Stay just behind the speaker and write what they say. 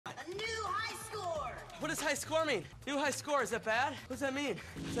What does high score mean? New high score, is that bad? What does that mean?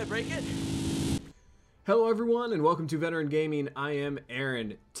 Did I break it? Hello everyone and welcome to Veteran Gaming. I am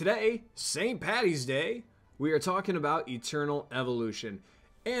Aaron. Today, St. Patty's Day, we are talking about Eternal Evolution.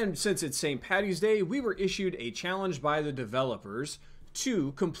 And since it's St. Patty's Day, we were issued a challenge by the developers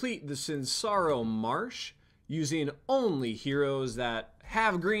to complete the Sinsaro Marsh using only heroes that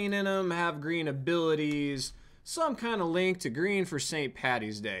have green in them, have green abilities, some kind of link to green for St.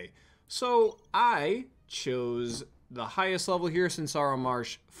 Patty's Day. So I chose the highest level here, Sinsaro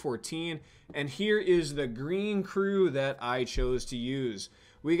Marsh 14, and here is the green crew that I chose to use.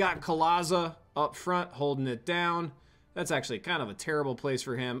 We got Kalaza up front holding it down. That's actually kind of a terrible place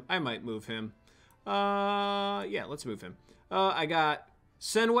for him. I might move him. Yeah, let's move him. I got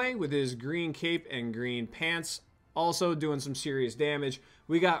Senway with his green cape and green pants, also doing some serious damage.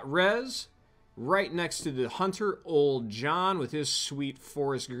 We got Rez right next to the hunter, Old John, with his sweet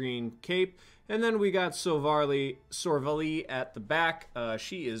forest green cape. And then we got Sorvali at the back.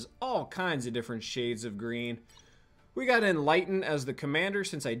 She is all kinds of different shades of green. We got Enlighten as the commander,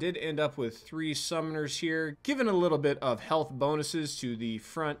 since I did end up with 3 summoners here, giving a little bit of health bonuses to the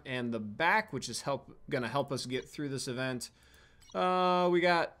front and the back, which is gonna help us get through this event. We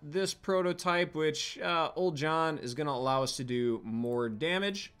got this prototype, which Old John is gonna allow us to do more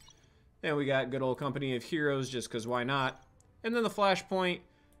damage. And we got good old company of heroes, just because why not? And then the flashpoint,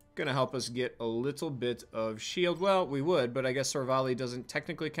 gonna help us get a little bit of shield. Well, we would, but I guess Sorvali doesn't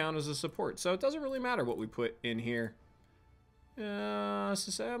technically count as a support, so it doesn't really matter what we put in here.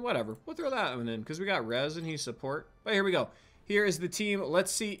 Whatever. We'll throw that one in, because we got Rez and he's support. But here we go. Here is the team.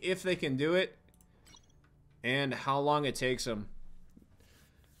 Let's see if they can do it and how long it takes them.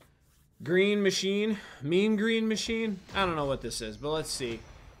 Green machine. Mean green machine. I don't know what this is, but let's see.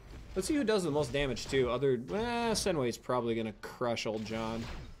 Let's see who does the most damage, too. Senway's probably going to crush Old John.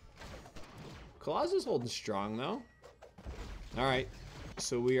 Kalaza's holding strong, though. Alright.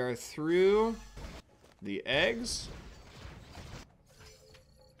 So we are through the eggs.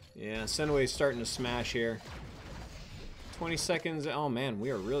 Yeah, Senway's starting to smash here. 20 seconds. Oh, man, we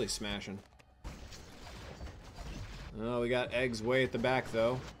are really smashing. Oh, we got eggs way at the back,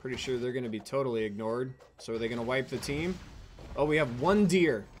 though. Pretty sure they're going to be totally ignored. So are they going to wipe the team? Oh, we have 1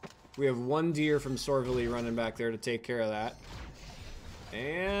 deer. We have 1 deer from Sorvali running back there to take care of that.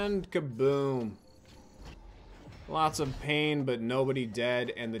 And kaboom. Lots of pain, but nobody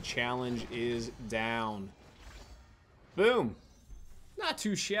dead, and the challenge is down. Boom. Not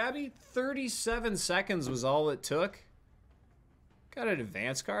too shabby. 37 seconds was all it took. Got an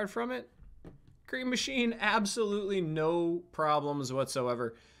advance card from it. Green machine, absolutely no problems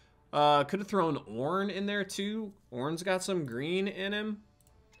whatsoever. Could have thrown Orn in there too. Orn's got some green in him.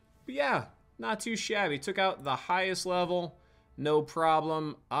 But yeah, not too shabby. Took out the highest level, no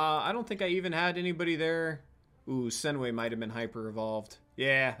problem. I don't think I even had anybody there. Ooh, Senway might have been hyper-evolved.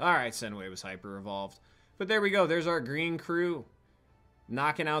 Yeah, alright, Senway was hyper-evolved. But there we go, there's our green crew.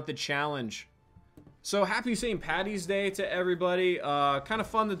 Knocking out the challenge. So happy St. Patty's Day to everybody. Kind of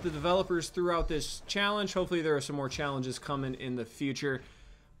fun that the developers threw out this challenge. Hopefully there are some more challenges coming in the future.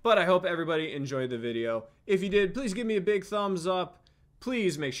 But I hope everybody enjoyed the video. If you did, please give me a big thumbs up.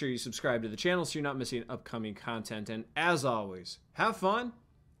 Please make sure you subscribe to the channel so you're not missing upcoming content. And as always, have fun.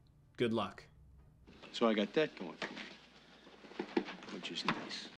 Good luck. So I got that going for me, which is nice.